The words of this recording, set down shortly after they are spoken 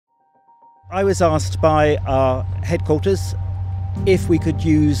I was asked by our headquarters if we could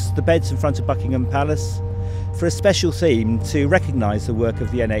use the beds in front of Buckingham Palace for a special theme to recognise the work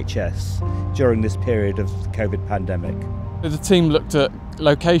of the NHS during this period of the COVID pandemic. The team looked at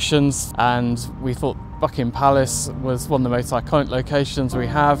locations and we thought Buckingham Palace was one of the most iconic locations we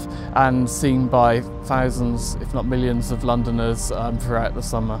have and seen by thousands, if not millions, of Londoners throughout the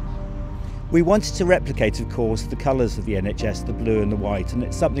summer. We wanted to replicate, of course, the colours of the NHS, the blue and the white, and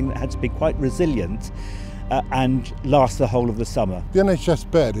it's something that had to be quite resilient and last the whole of the summer. The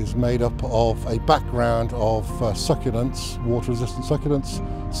NHS bed is made up of a background of succulents, water-resistant succulents,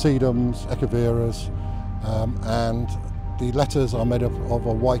 sedums, echeveras, and the letters are made up of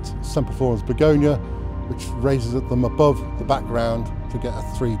a white semperforms begonia, which raises them above the background to get a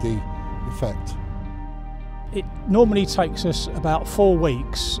 3D effect. It normally takes us about 4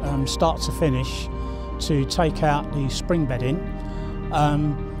 weeks, start to finish, to take out the spring bedding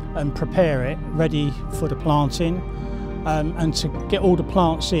and prepare it ready for the planting and to get all the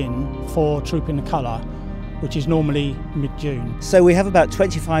plants in for trooping the colour, which is normally mid-June. So we have about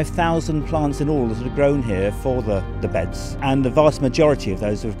 25,000 plants in all that are grown here for the beds, and the vast majority of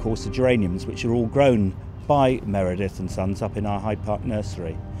those are of course the geraniums, which are all grown by Meredith and Sons up in our Hyde Park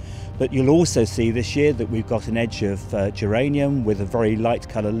nursery. But you'll also see this year that we've got an edge of geranium with a very light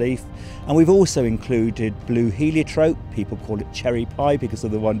colour leaf, and we've also included blue heliotrope, people call it cherry pie because of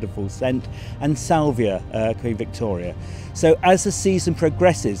the wonderful scent, and salvia, Queen Victoria. So as the season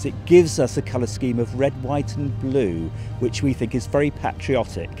progresses, it gives us a colour scheme of red, white and blue, which we think is very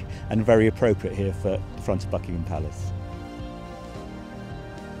patriotic and very appropriate here for the front of Buckingham Palace.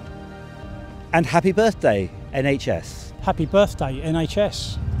 And happy birthday, NHS. Happy birthday,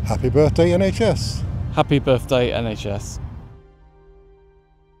 NHS. Happy birthday, NHS. Happy birthday, NHS.